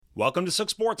Welcome to Sook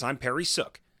Sports. I'm Perry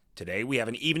Sook. Today we have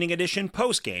an evening edition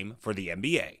post-game for the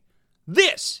NBA.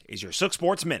 This is your Sook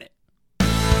Sports Minute.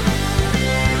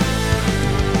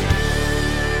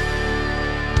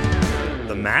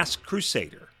 The Masked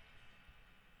Crusader.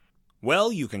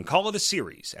 Well, you can call it a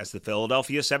series as the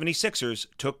Philadelphia 76ers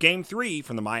took Game 3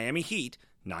 from the Miami Heat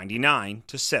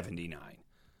 99-79.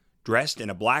 Dressed in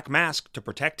a black mask to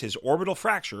protect his orbital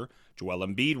fracture, Joel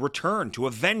Embiid returned to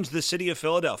avenge the city of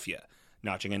Philadelphia,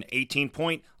 notching an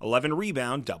 18-point,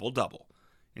 11-rebound double-double.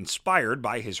 Inspired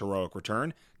by his heroic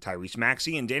return, Tyrese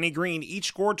Maxey and Danny Green each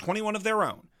scored 21 of their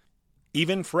own.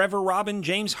 Even forever Robin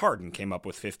James Harden came up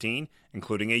with 15,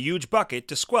 including a huge bucket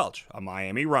to squelch a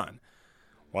Miami run.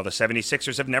 While the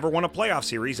 76ers have never won a playoff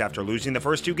series after losing the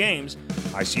first two games,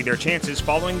 I see their chances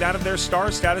following that of their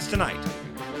star status tonight.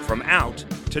 From out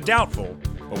to doubtful,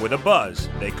 but with a buzz,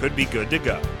 they could be good to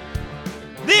go.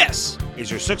 This is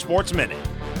your Sook Sports Minute.